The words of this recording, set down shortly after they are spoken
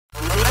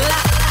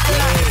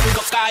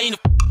caindo.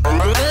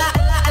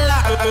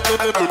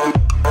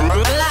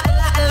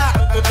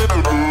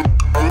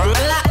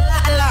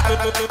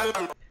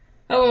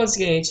 Hello once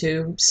again,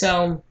 YouTube.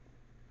 So,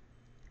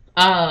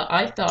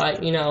 I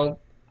thought,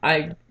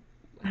 I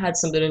had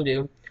something to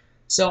do.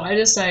 So I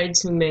decided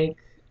to make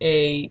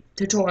a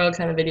tutorial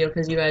kind of video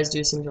because you guys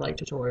do seem to like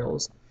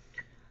tutorials.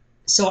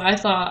 So I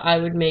thought I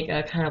would make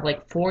a kind of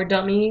like for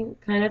dummy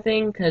kind of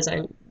thing because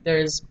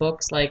there's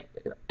books like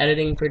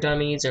editing for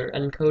dummies or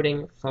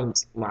encoding some,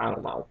 I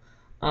don't know.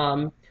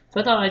 So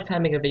I thought I'd kind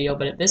of make a video,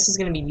 but this is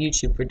going to be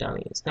YouTube for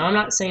dummies. Now I'm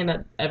not saying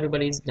that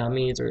everybody's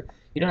dummies or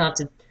you don't have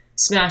to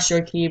smash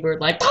your keyboard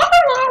like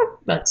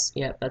that's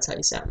how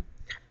you sound.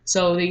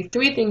 So the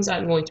three things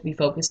I'm going to be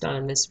focused on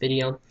in this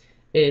video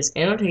is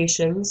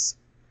annotations,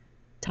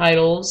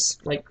 titles,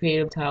 like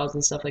creative titles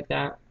and stuff like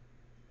that,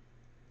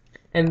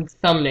 and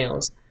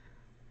thumbnails.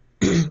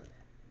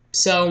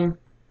 So,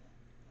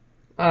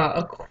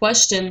 a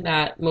question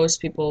that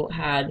most people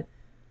had,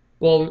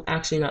 well,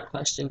 actually not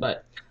question,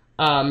 but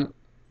the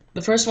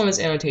first one is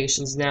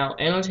annotations. Now,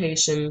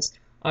 annotations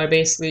are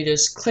basically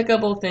just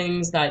clickable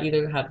things that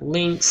either have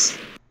links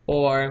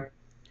or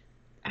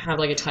have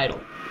like a title.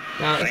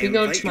 Now, if we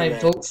go to my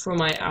vote for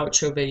my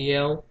outro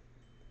video,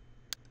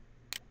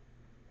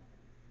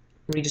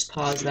 let me just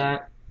pause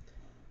that.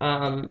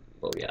 Oh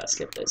yeah,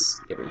 skip this.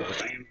 Give me more.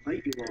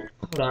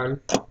 Hold on.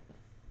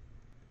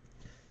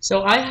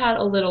 So I had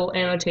a little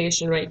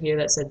annotation right here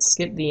that said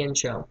skip the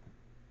intro.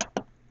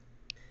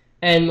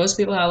 And most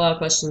people had a lot of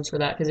questions for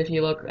that because if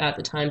you look at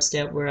the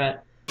timestamp, we're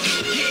at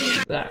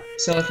that.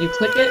 So if you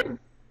click it,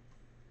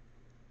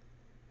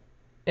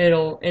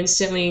 it'll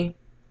instantly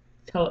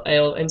not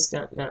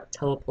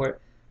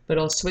teleport, but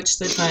it'll switch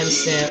the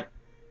timestamp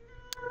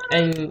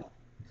and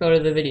go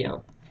to the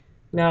video.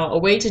 Now, a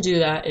way to do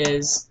that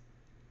is,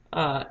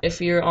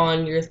 if you're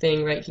on your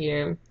thing right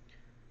here,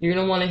 you're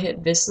going to want to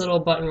hit this little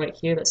button right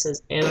here that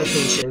says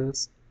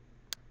Annotations,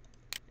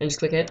 and just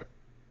click it,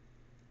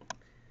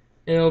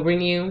 and it'll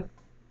bring you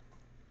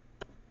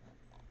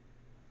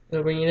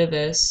to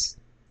this,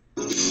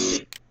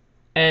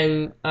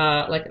 and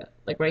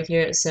like right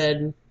here it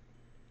said,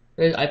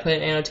 I put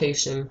an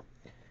annotation.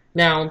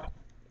 Now,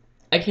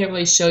 I can't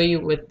really show you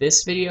with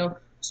this video,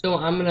 so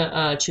I'm going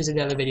to choose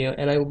another video,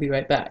 and I will be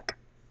right back.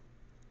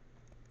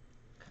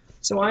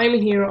 So I'm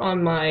here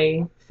on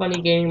my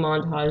funny gaming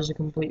montage, the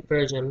complete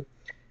version.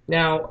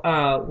 Now,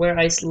 where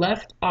I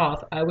left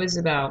off, I was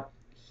about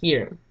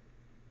here.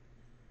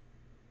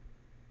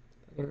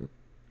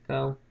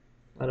 Go.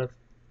 A lot of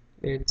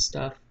weird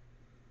stuff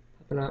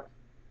popping up.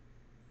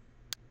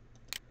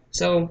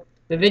 So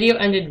the video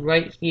ended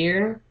right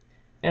here,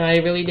 and I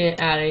really didn't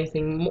add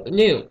anything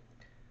new.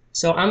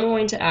 So I'm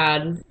going to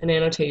add an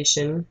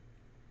annotation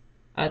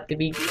at the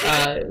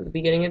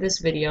beginning of this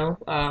video.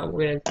 We're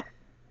going to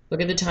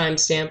look at the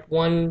timestamp,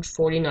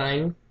 1:49.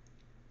 I'm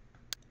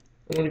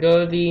going to go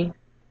to the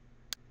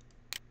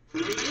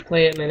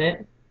play it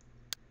minute,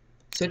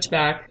 switch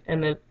back,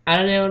 and then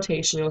add an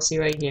annotation. You'll see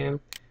right here.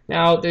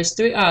 Now there's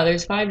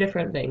five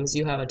different things.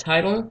 You have a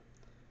title,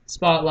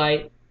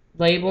 spotlight,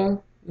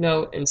 label,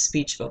 note, and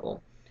speech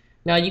bubble.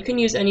 Now you can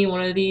use any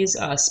one of these.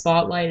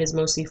 Spotlight is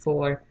mostly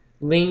for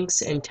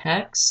links and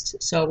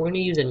text, so we're going to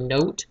use a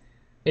note.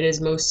 It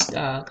is most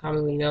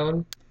commonly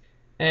known.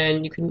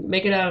 And you can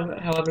make it out of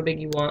however big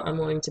you want. I'm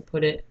going to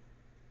put it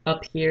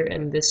up here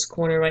in this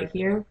corner right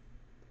here.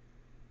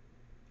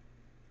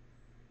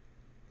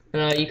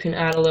 You can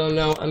add a little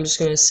note. I'm just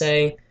going to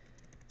say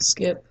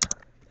skip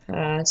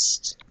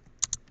past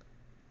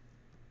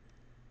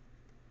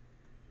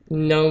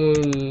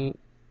known.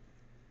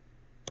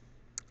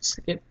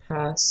 Skip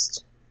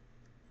past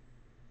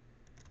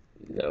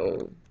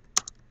known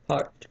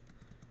part.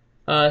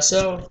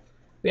 So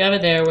we have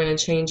it there. We're going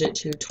to change it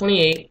to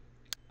 28.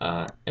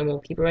 And we'll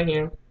keep it right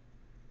here.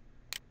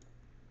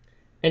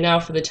 And now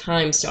for the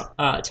timestamp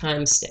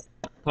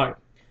part.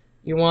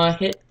 You want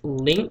to hit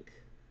link,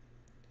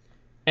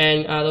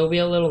 and there'll be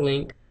a little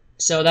link.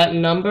 So that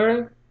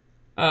number,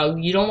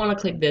 you don't want to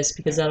click this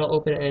because that'll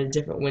open it in a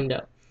different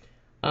window.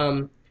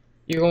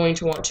 You're going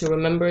to want to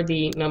remember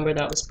the number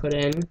that was put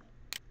in,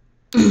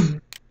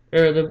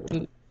 or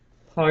the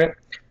part.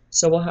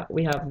 So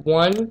we have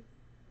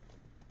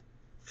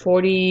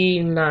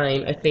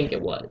 1:49, I think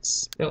it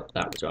was. Nope,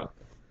 that was wrong.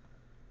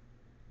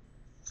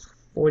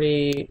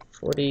 40,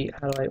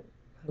 how do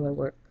I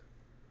work?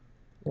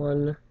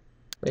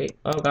 Wait,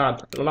 oh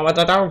god, I don't know what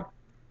to do.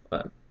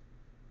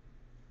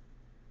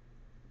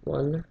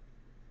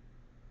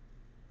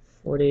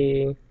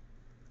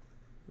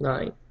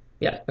 1:49.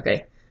 Yeah,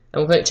 okay.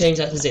 And we'll change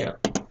that to 0.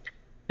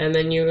 And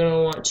then you're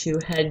gonna want to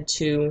head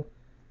to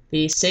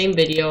the same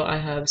video. I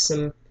have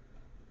some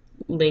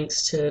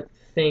links to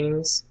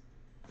things.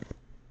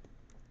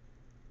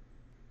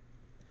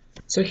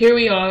 So here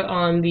we are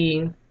on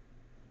the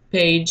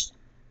page.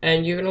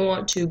 And you're going to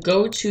want to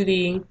go to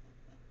the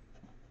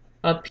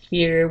up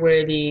here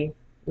where the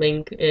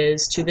link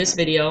is to this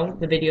video,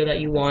 the video that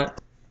you want.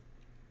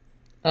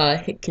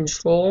 Hit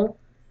Control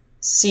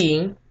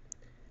C,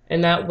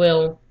 and that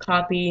will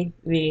copy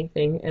the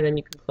thing, and then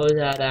you can close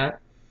out of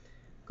that.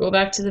 Go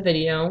back to the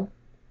video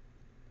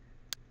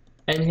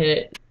and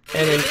hit,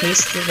 and then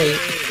paste the link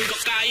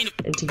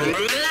into here.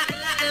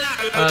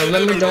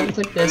 Remember, don't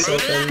click this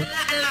open,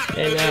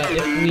 and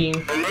if we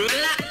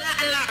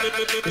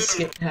just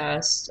skip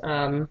past,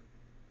 go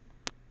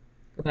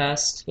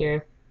past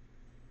here,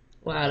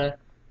 we'll add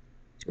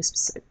to a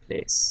specific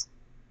place.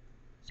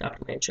 Stop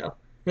my intro.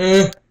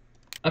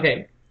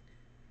 Okay,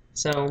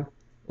 so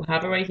we'll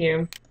have it right here,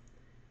 and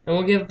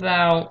we'll give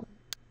about,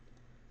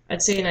 I'd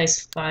say a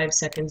nice 5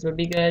 seconds would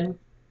be good.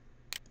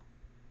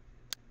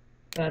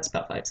 That's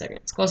about 5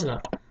 seconds, close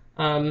enough.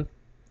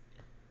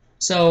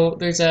 So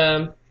there's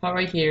a part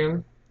right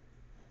here.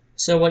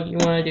 So what you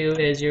want to do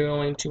is you're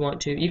going to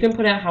want to, you can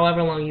put it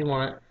however long you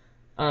want.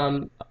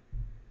 Okay,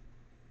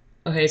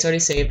 it's already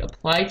saved.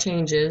 Apply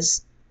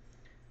changes,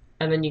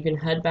 and then you can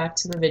head back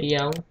to the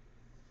video.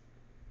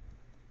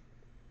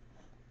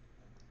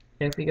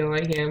 If we go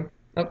right here,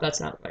 oh,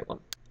 that's not the right one.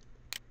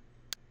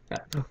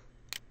 Crap. I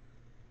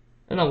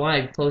don't know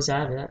why I closed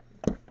out of that.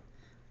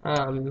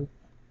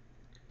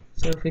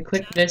 So if we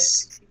click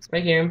this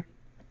right here,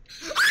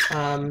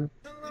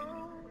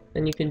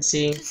 then you can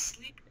see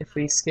if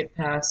we skip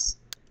past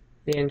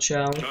the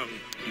intro,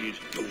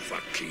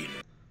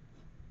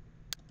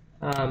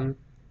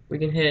 we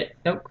can hit,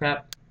 oh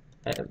crap,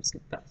 I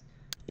skipped past.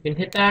 You can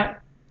hit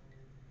that,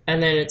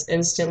 and then it's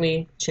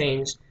instantly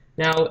changed.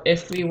 Now,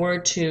 if we were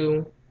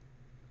to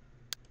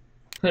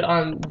put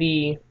on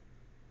the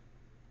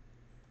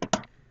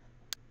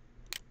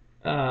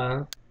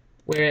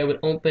where it would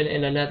open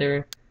in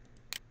another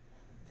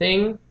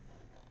thing,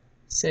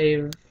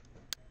 save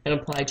and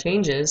apply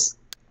changes,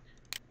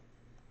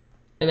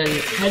 and then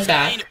head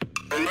back.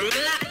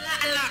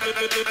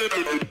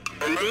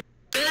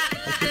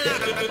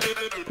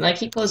 I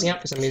keep closing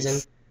out for some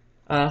reason.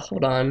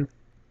 Hold on.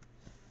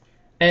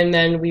 And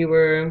then we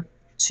were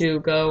to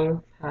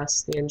go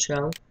past the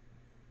intro,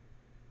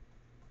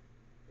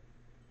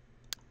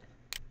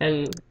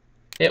 and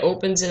it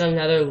opens in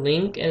another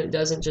link, and it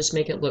doesn't just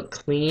make it look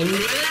clean.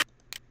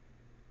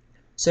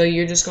 So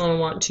you're just going to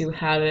want to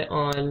have it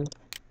on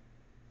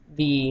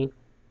the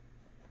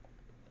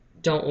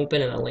don't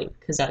open in a link,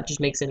 because that just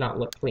makes it not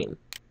look clean.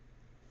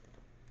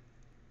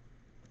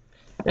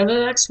 Now the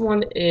next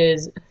one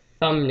is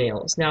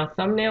thumbnails. Now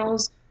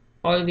thumbnails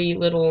are the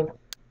little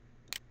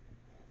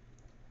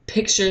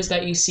pictures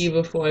that you see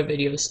before a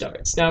video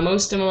starts. Now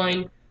most of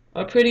mine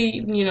are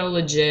pretty,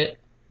 legit.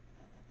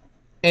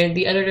 And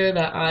the editor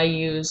that I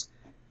use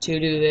to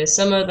do this,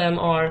 some of them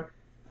are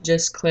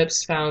just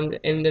clips found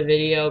in the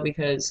video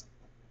because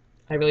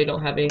I really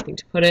don't have anything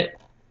to put it.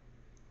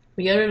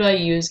 The editor I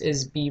use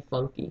is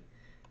BeFunky.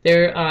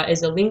 There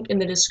is a link in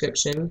the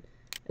description,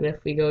 and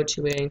if we go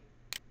to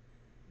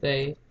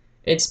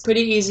it's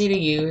pretty easy to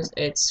use.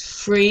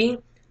 It's free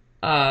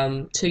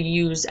to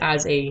use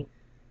as a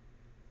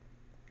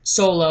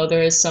solo.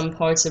 There is some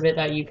parts of it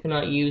that you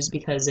cannot use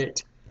because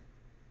it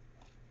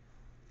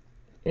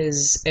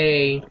is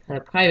a kind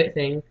of private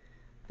thing,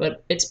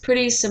 but it's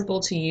pretty simple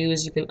to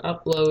use. You can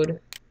upload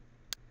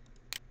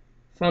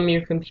from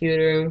your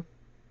computer,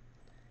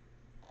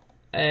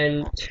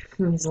 and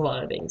there's a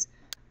lot of things.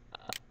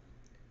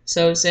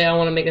 So say I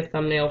want to make a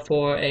thumbnail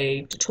for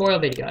a tutorial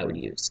video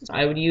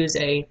I would use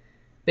a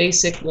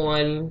basic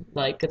one,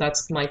 like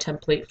that's my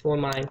template for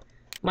my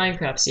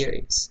Minecraft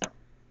series.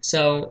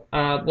 So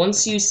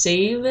once you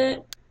save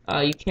it,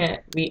 you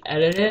can't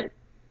re-edit it,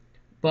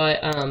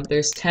 but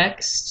there's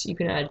text. You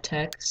can add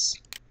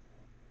text,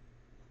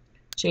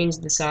 change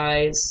the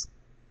size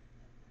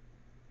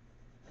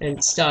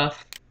and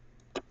stuff.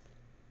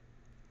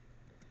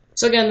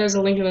 So again, there's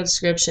a link in the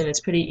description.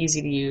 It's pretty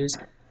easy to use,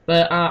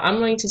 but I'm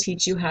going to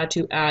teach you how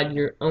to add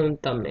your own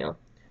thumbnail.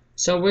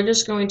 So we're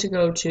just going to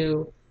go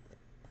to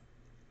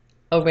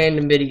a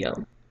random video.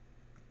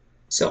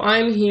 So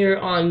I'm here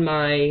on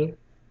my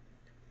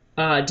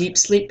deep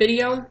sleep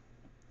video,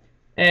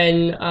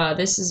 and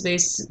this is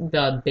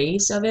the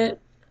base of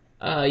it.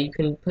 You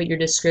can put your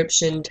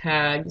description,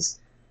 tags,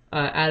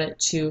 add it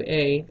to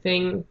a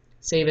thing,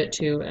 save it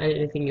to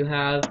anything you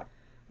have.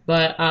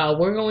 But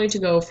we're going to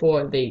go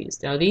for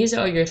these. Now these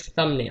are your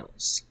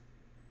thumbnails.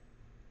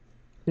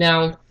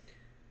 Now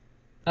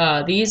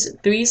these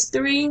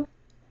three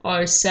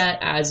are set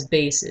as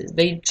bases.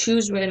 They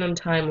choose random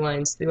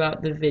timelines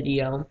throughout the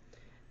video,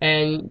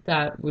 and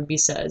that would be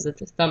set as a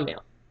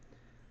thumbnail.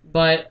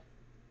 But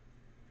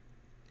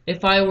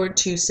if I were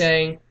to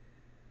say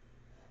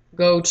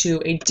go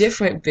to a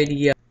different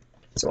video,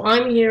 so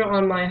I'm here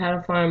on my how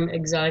to farm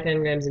exotic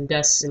engrams in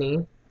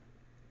Destiny.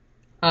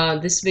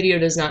 This video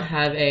does not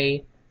have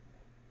a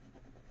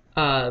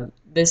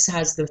this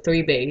has the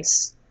 3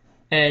 base,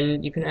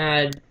 and you can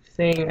add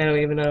thing. I don't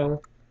even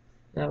know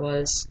that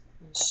was.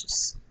 Let's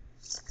just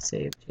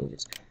save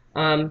changes.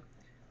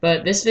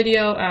 But this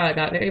video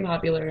got very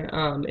popular.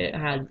 It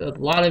had a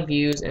lot of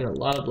views and a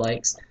lot of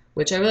likes,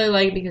 which I really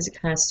like because it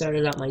kind of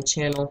started out my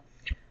channel.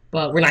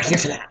 But we're not here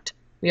for that.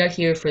 We are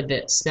here for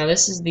this. Now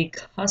this is the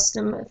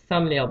custom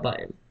thumbnail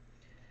button.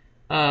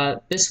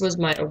 This was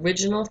my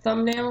original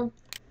thumbnail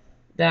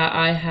that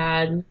I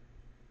had,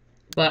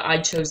 but I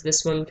chose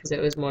this one because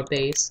it was more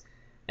base.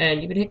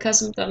 And you can hit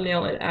custom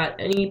thumbnail and add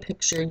any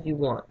picture you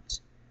want.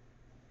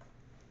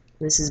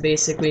 This is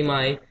basically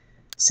my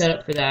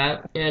setup for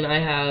that. And I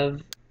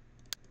have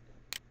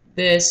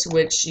this,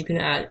 which you can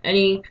add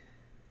any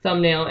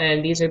thumbnail,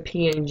 and these are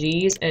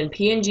PNGs, and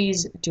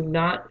PNGs do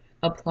not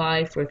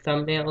apply for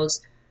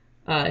thumbnails.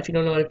 If you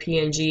don't know what a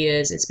PNG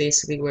is, it's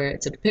basically where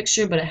it's a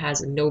picture but it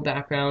has no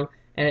background,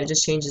 and it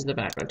just changes the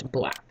background to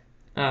black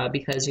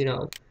because, you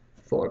know,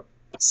 for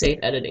safe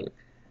editing.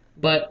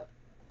 But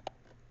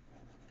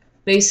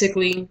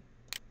basically,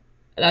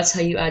 that's how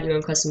you add your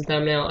own custom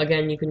thumbnail.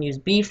 Again, you can use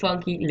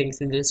BeFunky,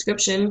 links in the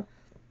description.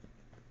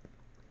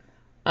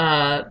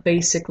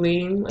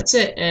 Basically, that's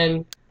it, and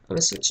I'm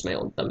gonna switch my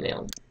own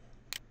thumbnail.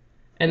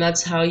 And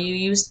that's how you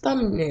use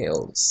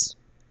thumbnails.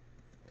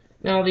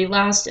 Now, the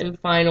last and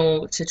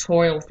final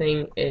tutorial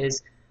thing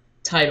is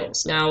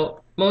titles.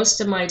 Now,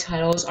 most of my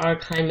titles are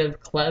kind of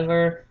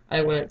clever.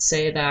 I wouldn't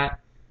say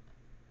that.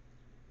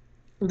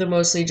 They're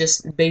mostly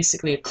just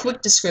basically a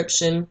quick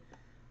description,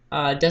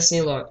 Destiny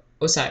Lord,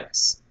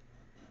 Osiris,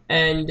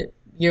 and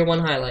Year 1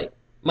 highlight,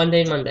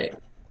 Monday,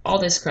 all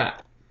this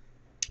crap.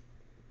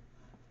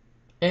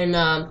 And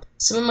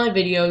some of my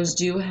videos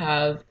do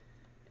have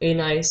a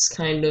nice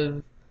kind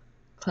of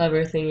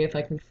clever thing, if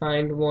I can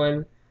find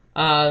one,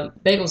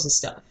 bagels and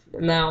stuff.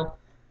 Now,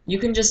 you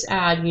can just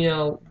add, you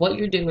know, what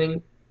you're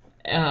doing,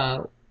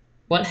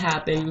 what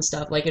happened and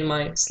stuff. Like in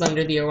my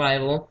Slender the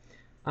Arrival,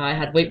 I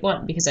had wait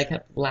what because I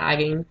kept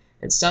lagging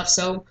and stuff,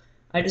 so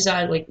I just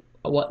added like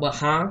what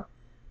huh,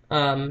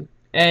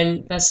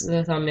 and that's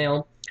the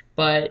thumbnail.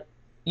 But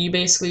you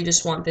basically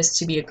just want this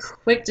to be a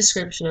quick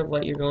description of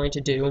what you're going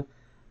to do.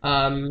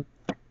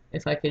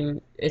 If I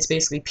can, it's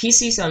basically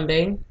PC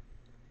Sunday,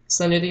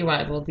 Slender the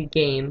Arrival, the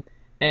game,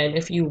 and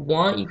if you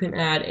want, you can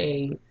add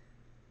a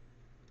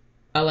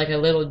like a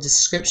little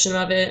description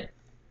of it.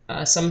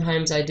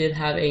 Sometimes I did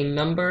have a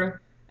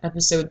number,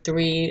 episode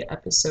 3,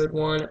 episode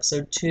 1,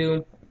 episode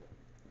 2,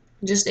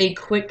 just a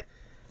quick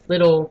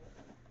little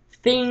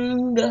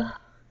thing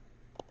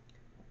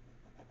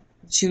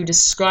to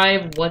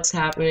describe what's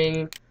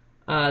happening.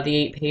 The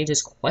 8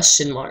 pages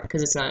question mark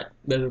because it's not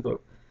blah, blah, blah.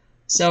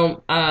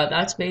 So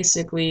that's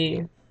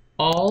basically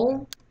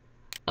all.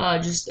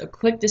 Just a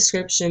quick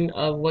description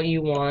of what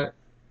you want.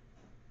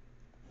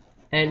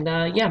 And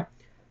yeah,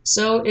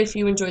 so if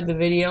you enjoyed the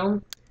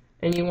video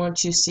and you want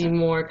to see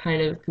more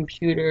kind of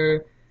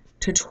computer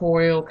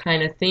tutorial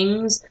kind of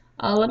things,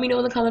 let me know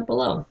in the comment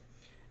below.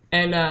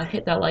 And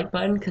hit that like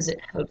button because it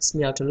helps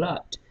me out a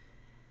lot.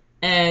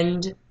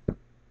 And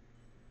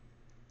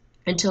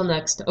until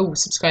next, oh,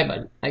 subscribe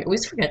button. I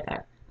always forget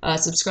that.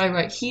 Subscribe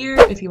right here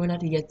if you are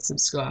not yet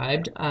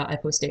subscribed. I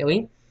post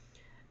daily.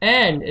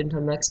 And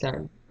until next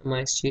time,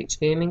 my SGH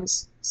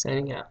Gaming's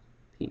signing out.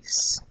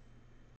 Peace.